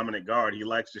ball dominant guard, he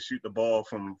likes to shoot the ball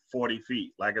from 40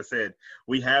 feet. Like I said,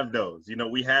 we have those.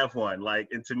 We have one.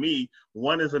 And to me,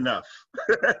 one is enough.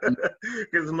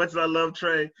 Because as much as I love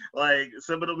Trae,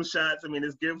 some of those shots,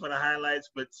 it's good for the highlights,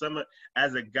 but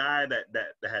as a guy that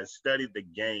has studied the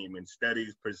game and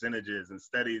studies percentages and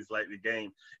studies the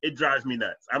game, it drives me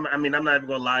nuts. I'm not even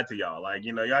gonna lie to y'all.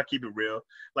 Y'all keep it real.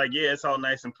 Yeah, it's all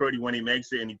nice and pretty when he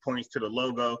makes it and he points to the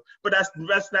logo, but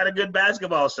that's not a good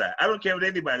basketball shot. I don't care what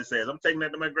anybody says. I'm taking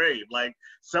that to my grave.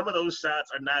 Some of those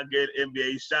shots are not good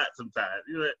NBA shots sometimes.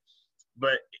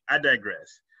 But I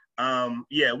digress.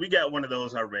 Yeah, we got one of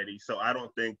those already, so I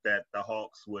don't think that the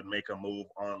Hawks would make a move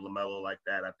on LaMelo like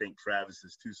that. I think Travis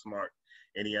is too smart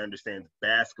and he understands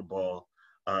basketball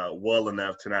well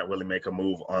enough to not really make a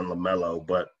move on LaMelo.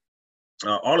 But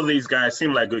all of these guys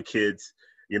seem like good kids.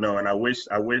 And I wish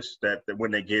that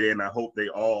when they get in, I hope they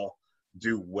all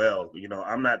do well.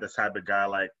 I'm not the type of guy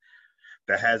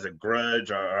that has a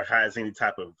grudge or has any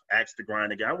type of axe to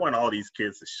grind again. I want all these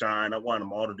kids to shine. I want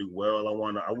them all to do well. I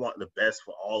want the best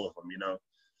for all of them,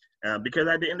 because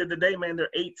at the end of the day, man, they're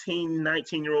 18,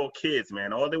 19-year-old kids,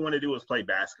 man. All they want to do is play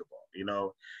basketball,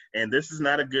 and this is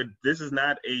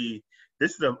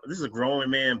a grown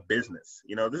man business.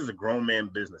 This is a grown man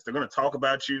business. They're going to talk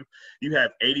about you. You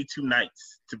have 82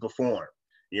 nights to perform,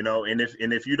 and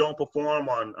if you don't perform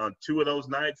on 2 of those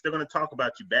nights, they're going to talk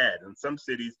about you bad. In some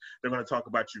cities, they're going to talk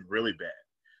about you really bad.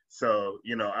 So,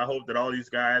 I hope that all these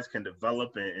guys can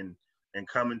develop and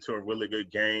come into a really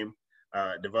good game,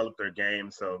 develop their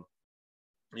game. So,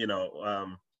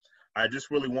 I just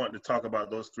really want to talk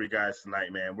about those 3 guys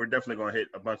tonight, man. We're definitely going to hit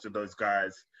a bunch of those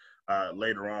guys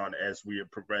later on as we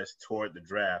progress toward the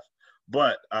draft.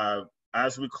 But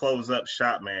as we close up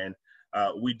shop, man,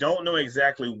 we don't know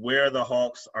exactly where the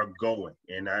Hawks are going.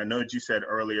 And I know that you said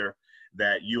earlier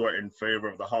that you are in favor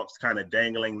of the Hawks kind of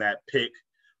dangling that pick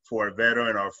for a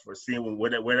veteran or for seeing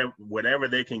whatever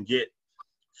they can get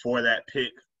for that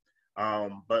pick.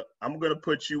 But I'm going to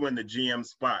put you in the GM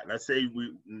spot. Let's say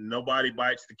nobody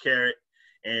bites the carrot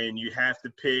and you have to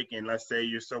pick, and let's say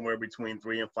you're somewhere between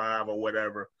 3 and 5 or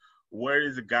whatever. Where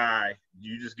is a guy,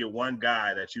 you just get one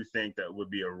guy that you think that would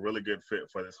be a really good fit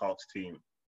for this Hawks team?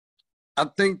 I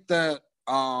think that,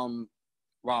 3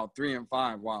 and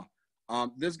 5, wow.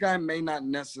 This guy may not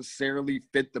necessarily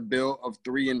fit the bill of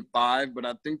 3 and 5, but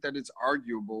I think that it's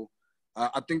arguable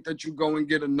I think that you go and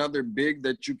get another big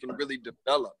that you can really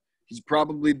develop. He's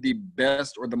probably the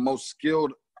best or the most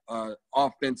skilled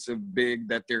offensive big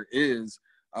that there is,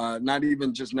 not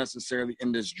even just necessarily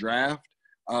in this draft,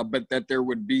 but that there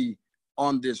would be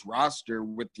on this roster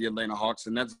with the Atlanta Hawks,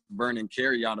 and that's Vernon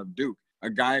Carey out of Duke. A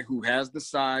guy who has the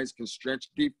size, can stretch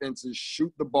defenses,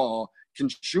 shoot the ball, can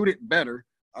shoot it better,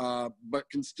 but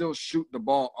can still shoot the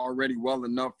ball already well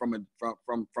enough from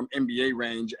NBA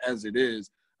range as it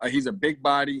is. He's a big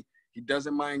body. He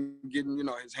doesn't mind getting,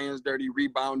 his hands dirty,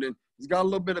 rebounding. He's got a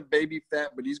little bit of baby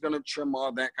fat, but he's going to trim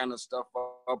all that kind of stuff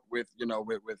up with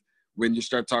when you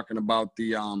start talking about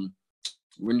the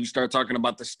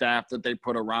staff that they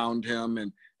put around him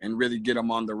and really get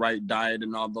him on the right diet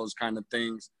and all those kind of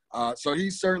things. So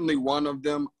he's certainly one of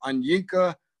them.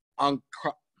 Onyeka, let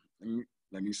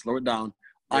me slow it down.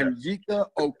 Yeah. Onyeka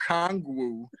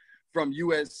Okongwu from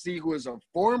USC, who is a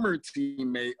former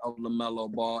teammate of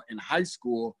LaMelo Ball in high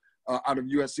school out of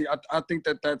USC. I think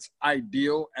that's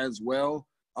ideal as well.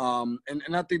 And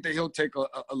I think that he'll take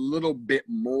a little bit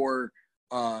more,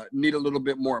 need a little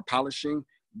bit more polishing,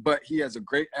 but he has a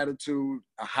great attitude,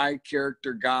 a high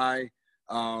character guy,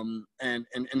 and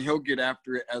he'll get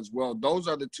after it as well. Those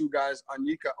are the two guys,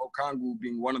 Onyeka Okongwu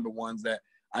being one of the ones that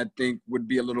I think would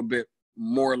be a little bit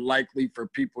more likely for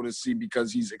people to see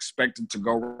because he's expected to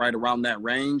go right around that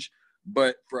range.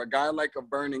 But for a guy like a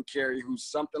Vernon Carey, who's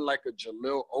something like a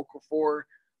Jahlil Okafor,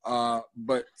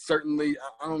 but certainly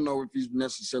I don't know if he's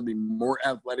necessarily more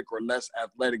athletic or less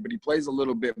athletic, but he plays a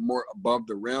little bit more above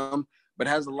the rim, but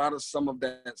has a lot of some of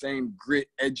that same grit,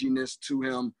 edginess to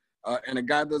him, and a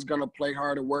guy that's going to play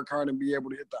hard and work hard and be able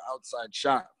to hit the outside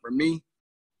shot. For me,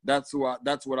 that's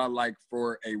what I like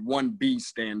for a 1B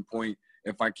standpoint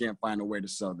if I can't find a way to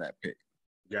sell that pick.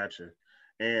 Gotcha.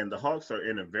 And the Hawks are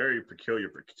in a very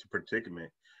peculiar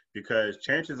predicament because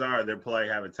chances are they'll probably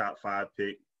have a top 5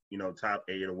 pick, top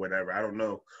 8 or whatever. I don't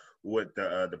know what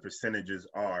the percentages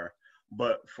are,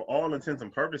 but for all intents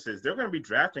and purposes, they're going to be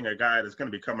drafting a guy that's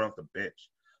going to be coming off the bench.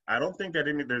 I don't think that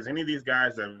there's any of these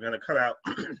guys that are going to come out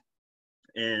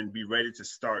and be ready to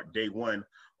start day one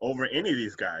over any of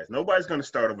these guys. Nobody's going to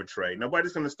start over Trey.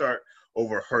 Nobody's going to start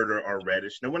over Herter or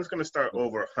Reddish. No one's going to start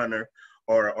over Hunter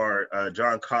or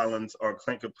John Collins or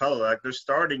Clint Capella. Like their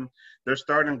starting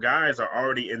guys are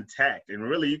already intact. And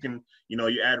really you can,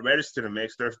 you add Reddish to the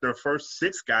mix, their first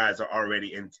 6 guys are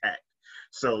already intact.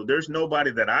 So there's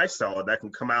nobody that I saw that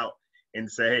can come out and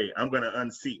say, hey, I'm going to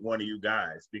unseat one of you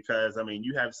guys because,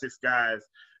 you have 6 guys,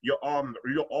 you're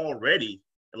already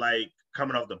like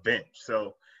coming off the bench.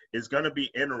 So it's going to be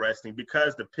interesting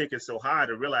because the pick is so high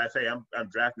to realize, hey, I'm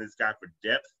drafting this guy for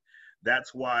depth.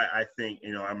 That's why I think,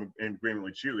 I'm in agreement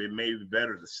with you. It may be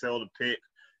better to sell the pick,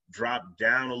 drop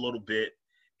down a little bit,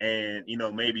 and,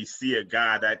 maybe see a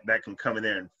guy that can come in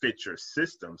there and fit your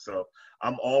system. So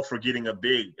I'm all for getting a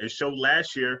big. It showed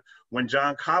last year when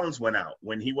John Collins went out.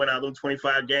 When he went out in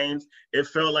 25 games, it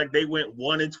felt like they went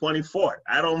 1-24.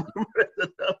 I don't remember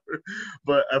the number.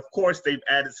 But, of course, they've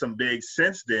added some bigs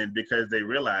since then because they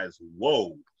realized,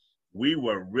 whoa, we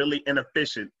were really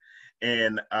inefficient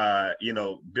in,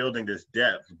 building this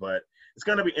depth. But it's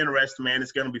going to be interesting, man.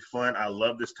 It's going to be fun. I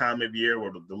love this time of year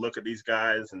where to look at these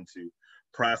guys and to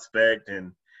prospect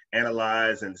and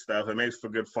analyze and stuff. It makes for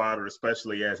good fodder,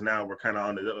 especially as now we're kind of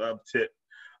on the up tip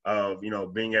of,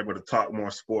 being able to talk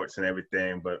more sports and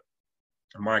everything. But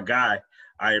my guy,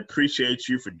 I appreciate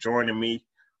you for joining me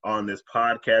on this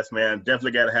podcast, man.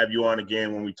 Definitely got to have you on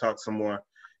again when we talk some more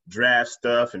draft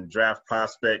stuff and draft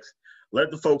prospects.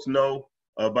 Let the folks know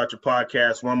about your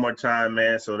podcast one more time,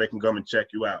 man, so they can come and check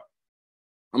you out.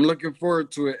 I'm looking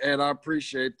forward to it, Ed. I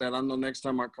appreciate that. I know next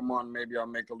time I come on, maybe I'll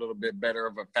make a little bit better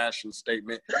of a fashion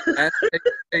statement. And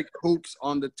take hoops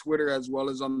on the Twitter as well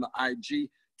as on the IG.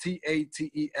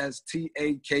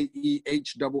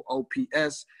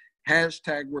 TATESTAKEHOOPS.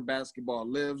 Hashtag Where Basketball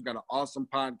Lives. Got an awesome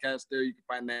podcast there. You can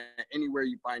find that anywhere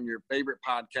you find your favorite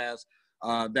podcast.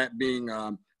 That being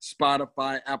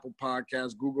Spotify, Apple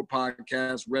Podcasts, Google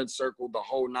Podcasts, Red Circle, the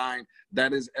whole 9.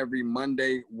 That is every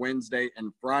Monday, Wednesday,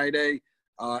 and Friday.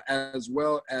 As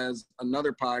well as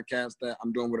another podcast that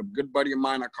I'm doing with a good buddy of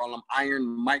mine. I call him Iron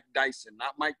Mike Dyson,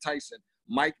 not Mike Tyson,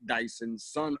 Mike Dyson,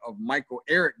 son of Michael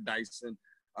Eric Dyson.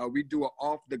 We do an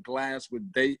Off the Glass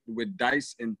with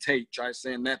Dice and Tate. Try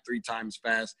saying that 3 times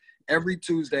fast. Every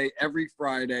Tuesday, every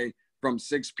Friday from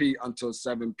 6 p until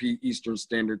 7 p Eastern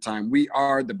Standard Time. We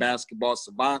are the Basketball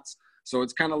Savants. So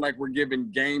it's kind of like we're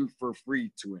giving game for free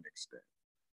to an extent.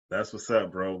 That's what's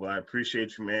up, bro. Well, I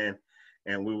appreciate you, man.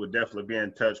 And we will definitely be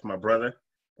in touch, my brother.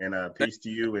 And peace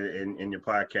to you in your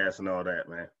podcast and all that,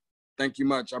 man. Thank you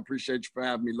much. I appreciate you for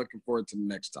having me. Looking forward to the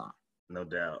next time. No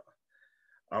doubt.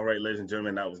 All right, ladies and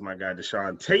gentlemen, that was my guy,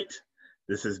 Deshaun Tate.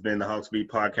 This has been the Hawks Beat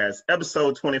Podcast,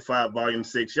 episode 25, volume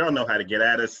 6. Y'all know how to get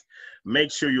at us.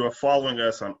 Make sure you are following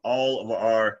us on all of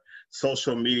our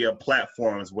social media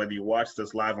platforms, whether you watched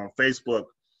us live on Facebook,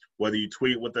 whether you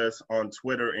tweet with us on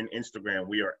Twitter and Instagram.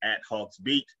 We are at Hawks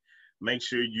Beat. Make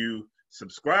sure you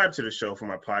subscribe to the show for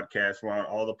my podcast. We're on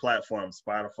all the platforms,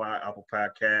 Spotify, Apple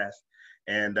Podcasts,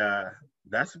 and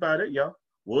that's about it, y'all.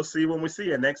 We'll see you when we see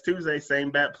you next Tuesday.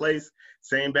 Same bat place,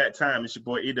 same bat time. It's your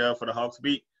boy E-Dub for the Hawks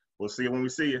Beat. We'll see you when we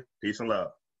see you. Peace and love.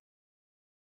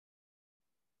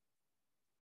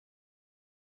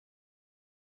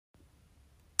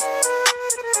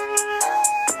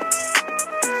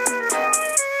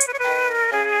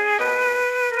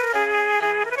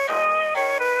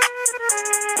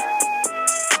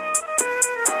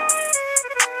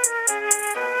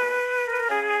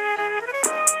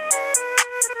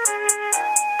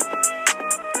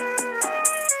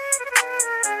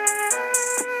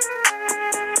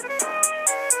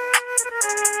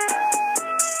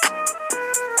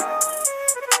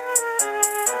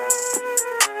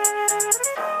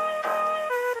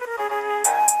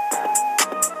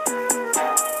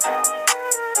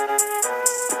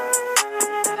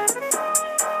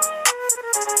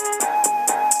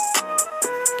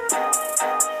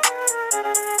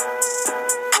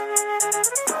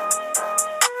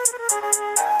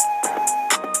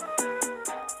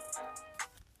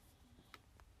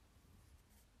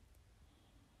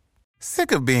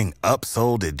 Sick of being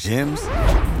upsold at gyms?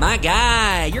 My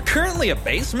guy, you're currently a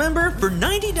base member? For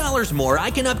 $90 more, I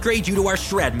can upgrade you to our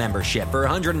Shred membership. For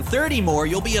 $130 more,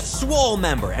 you'll be a Swole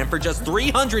member. And for just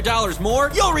 $300 more,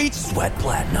 you'll reach Sweat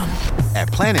Platinum. At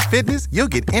Planet Fitness, you'll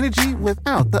get energy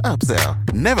without the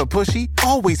upsell. Never pushy,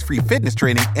 always free fitness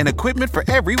training and equipment for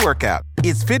every workout.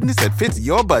 It's fitness that fits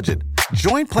your budget.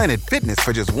 Join Planet Fitness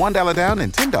for just $1 down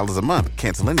and $10 a month.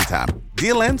 Cancel anytime.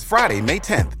 Deal ends Friday, May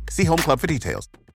 10th. See Home Club for details.